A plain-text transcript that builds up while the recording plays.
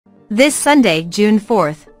This Sunday, June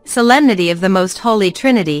 4th, Solemnity of the Most Holy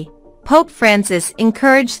Trinity, Pope Francis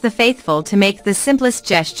encouraged the faithful to make the simplest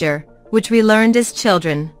gesture, which we learned as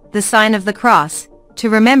children, the sign of the cross, to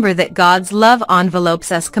remember that God's love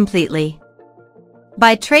envelopes us completely.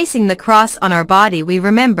 By tracing the cross on our body, we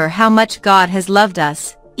remember how much God has loved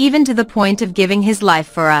us, even to the point of giving His life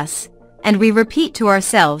for us, and we repeat to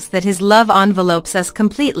ourselves that His love envelopes us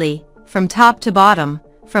completely, from top to bottom,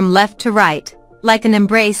 from left to right, like an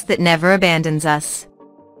embrace that never abandons us.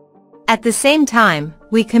 At the same time,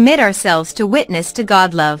 we commit ourselves to witness to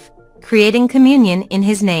God's love, creating communion in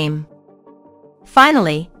His name.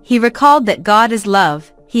 Finally, he recalled that God is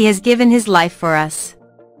love. He has given His life for us.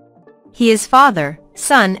 He is Father,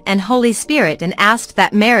 Son, and Holy Spirit, and asked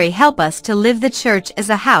that Mary help us to live the Church as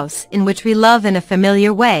a house in which we love in a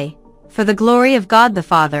familiar way, for the glory of God the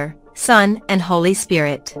Father, Son, and Holy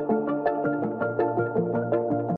Spirit.